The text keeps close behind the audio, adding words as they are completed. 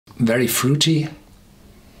very fruity,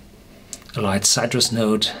 a light citrus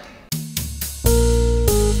note.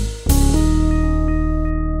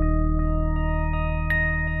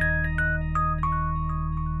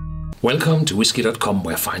 Welcome to Whisky.com,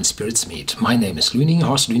 where fine spirits meet. My name is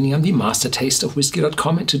Horst Lüning. I'm the master taster of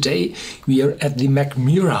Whisky.com, and today we are at the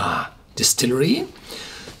Mackmyra distillery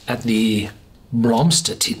at the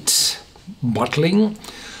Blomstertid bottling.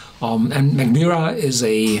 And Mackmyra is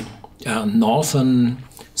a northern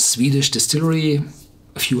Swedish distillery,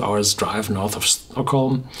 a few hours drive north of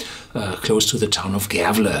Stockholm, close to the town of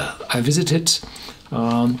Gävle. I visited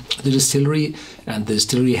the distillery, and the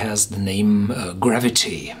distillery has the name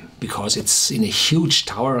Gravity, because it's in a huge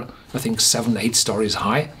tower, I think 7-8 stories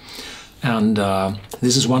high. And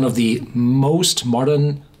this is one of the most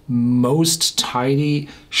modern, most tidy,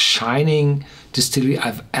 shining distillery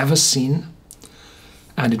I've ever seen.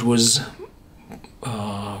 And it was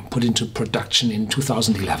put into production in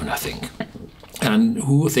 2011, I think. And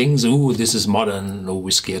who thinks, oh, this is modern, no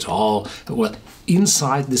whiskey at all? Well,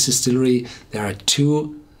 inside this distillery, there are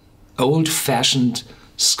two old-fashioned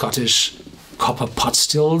Scottish copper pot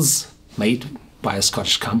stills made by a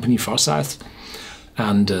Scottish company, Forsyth,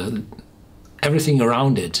 and everything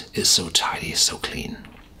around it is so tidy, so clean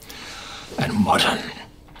and modern.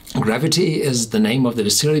 Gravity is the name of the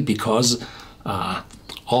distillery because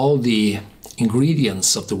all the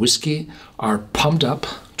ingredients of the whiskey are pumped up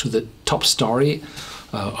to the top story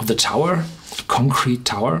of the tower, concrete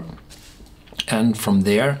tower, and from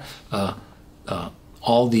there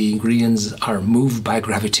all the ingredients are moved by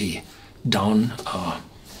gravity down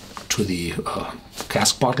to the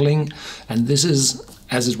cask bottling. And this is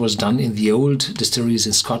as it was done in the old distilleries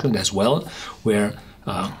in Scotland as well, where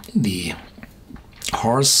the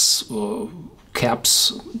horse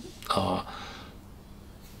caps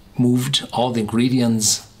moved all the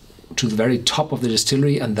ingredients to the very top of the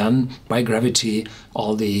distillery, and then by gravity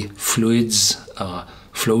all the fluids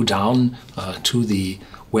flow down to the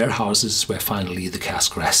warehouses where finally the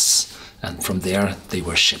cask rests, and from there they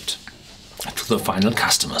were shipped to the final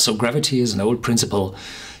customer. So gravity is an old principle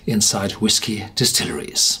inside whiskey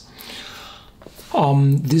distilleries.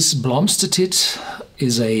 This Blomstertid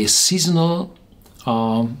is a seasonal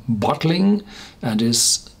bottling and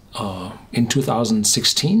is in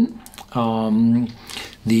 2016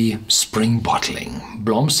 the spring bottling.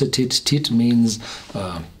 Blomstertid, tit means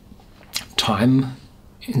time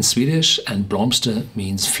in Swedish, and blomster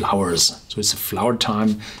means flowers. So it's a flower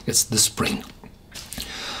time, it's the spring.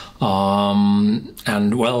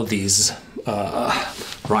 And well, these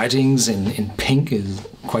writings in pink is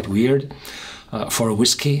quite weird for a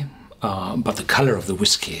whiskey, but the color of the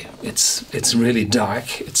whiskey, it's really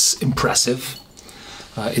dark, it's impressive.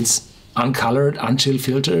 It's uncolored, unchill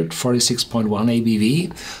filtered, 46.1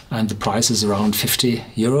 ABV, and the price is around 50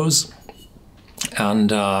 euros.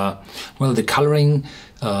 And well, the coloring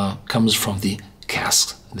comes from the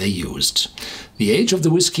cask they used. The age of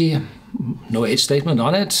the whiskey, no age statement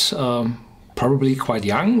on it, probably quite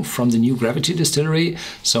young, from the new Gravity distillery,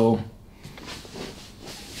 so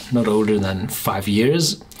not older than 5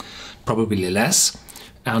 years, probably less.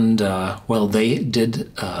 And well, they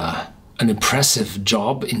did an impressive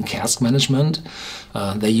job in cask management.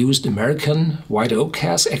 They used American white oak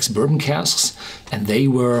casks, ex-bourbon casks, and they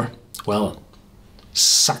were, well,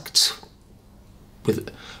 sucked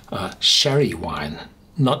with sherry wine.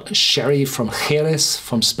 Not sherry from Jerez,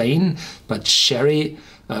 from Spain, but sherry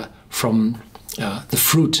from the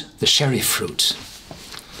fruit, the sherry fruit.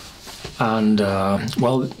 And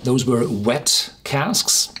well, those were wet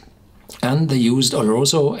casks, and they used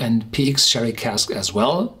Oloroso and PX sherry cask as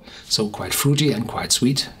well, so quite fruity and quite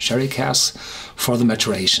sweet sherry casks for the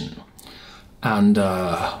maturation. And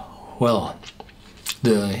well,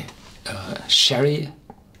 the sherry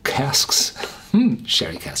casks,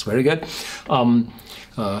 sherry casks, very good,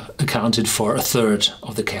 accounted for 1/3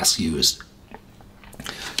 of the casks used.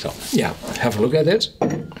 So yeah, have a look at it.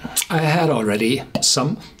 I had already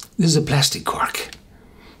some. This is a plastic cork.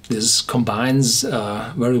 This combines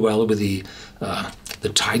very well with the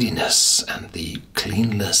tidiness and the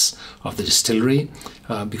cleanness of the distillery,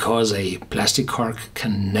 because a plastic cork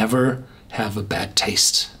can never have a bad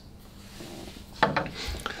taste.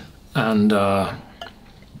 And I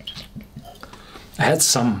had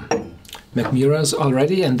some Mackmyras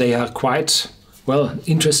already, and they are quite, well,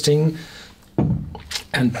 interesting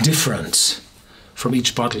and different from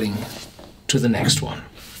each bottling to the next one.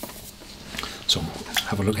 So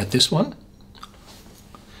have a look at this one.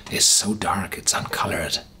 It's so dark, it's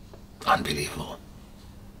uncolored. Unbelievable.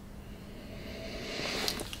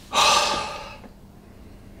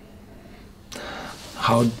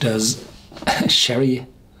 How does sherry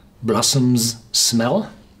blossoms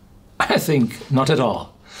smell? I think not at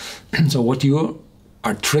all. So what you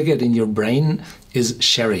are triggered in your brain is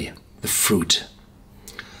sherry, the fruit.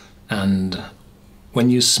 And when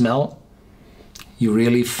you smell, you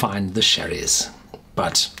really find the sherries.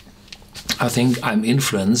 But I think I'm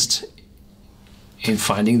influenced in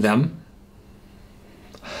finding them,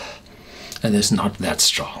 and it's not that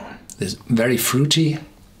strong. It's very fruity,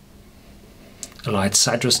 a light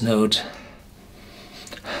citrus note,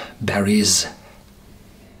 berries,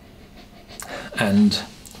 and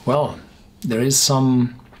well, there is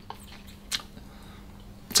some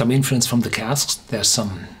influence from the casks. There's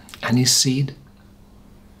some aniseed,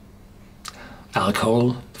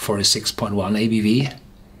 alcohol, 46.1 ABV,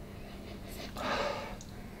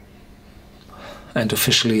 and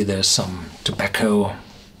officially there's some tobacco,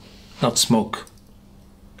 not smoke,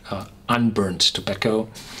 unburnt tobacco,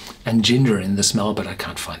 and ginger in the smell, but I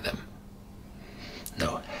can't find them.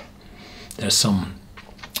 No. There's some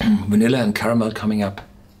vanilla and caramel coming up.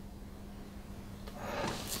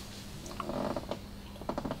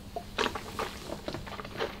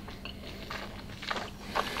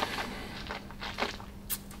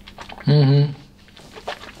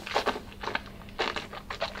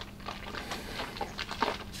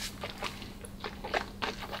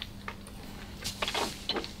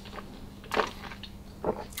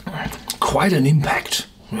 Quite an impact.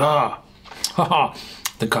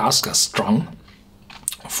 The cask is strong,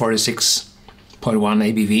 46.1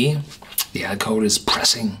 ABV. The alcohol is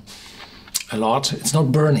pressing a lot. It's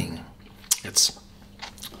not burning, it's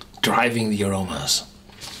driving the aromas.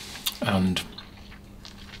 And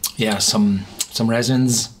yeah, some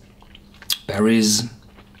raisins, berries.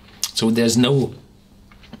 So there's no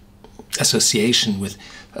association with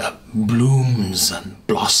blooms and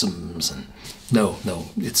blossoms and no,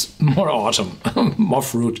 it's more autumn, more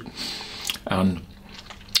fruit. And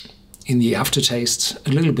in the aftertaste, a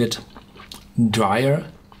little bit drier.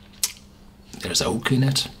 There's oak in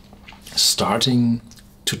it, starting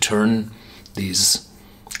to turn these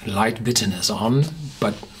light bitterness on,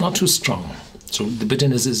 but not too strong. So the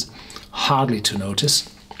bitterness is hardly to notice.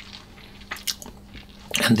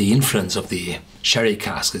 And the influence of the sherry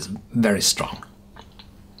cask is very strong.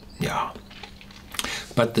 Yeah.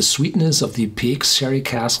 But the sweetness of the PX sherry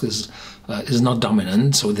cask is not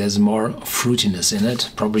dominant, so there's more fruitiness in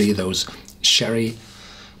it. Probably those sherries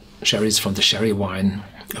from the sherry wine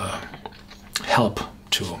help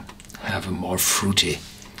to have a more fruity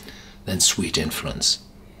than sweet influence.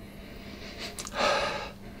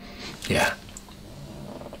 Yeah.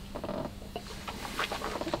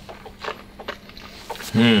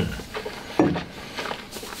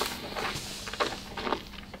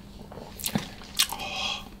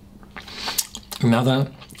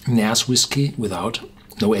 Another nice whiskey without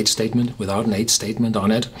no age statement, without an age statement on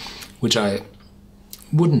it, which I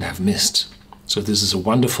wouldn't have missed. So this is a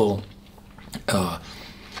wonderful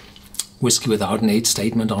whiskey without an age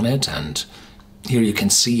statement on it, and here you can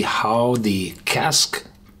see how the cask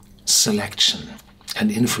selection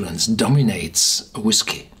and influence dominates a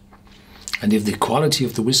whiskey. And if the quality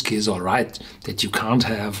of the whiskey is all right, that you can't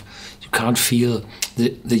feel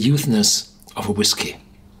the youthness of a whiskey.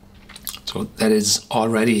 So that is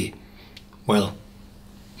already, well,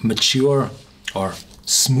 mature or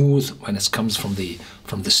smooth when it comes from the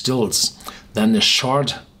stills. Then a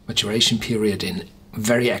short maturation period in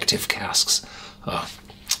very active casks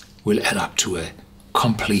will add up to a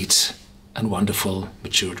complete and wonderful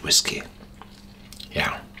matured whiskey.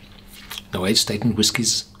 Yeah, no age statement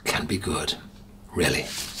whiskies can be good, really.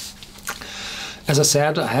 As I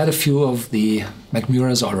said, I had a few of the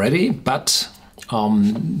Mackmyras already, but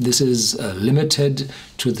this is limited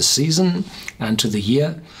to the season and to the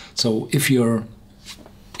year. So if you're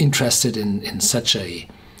interested in such a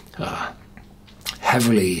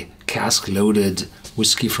heavily cask-loaded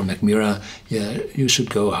whiskey from Mackmyra, you should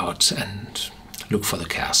go out and look for the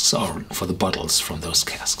casks or for the bottles from those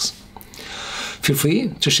casks. Feel free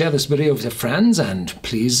to share this video with your friends, and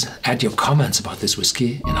please add your comments about this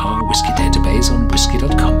whiskey in our whiskey database on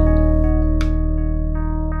Whisky.com.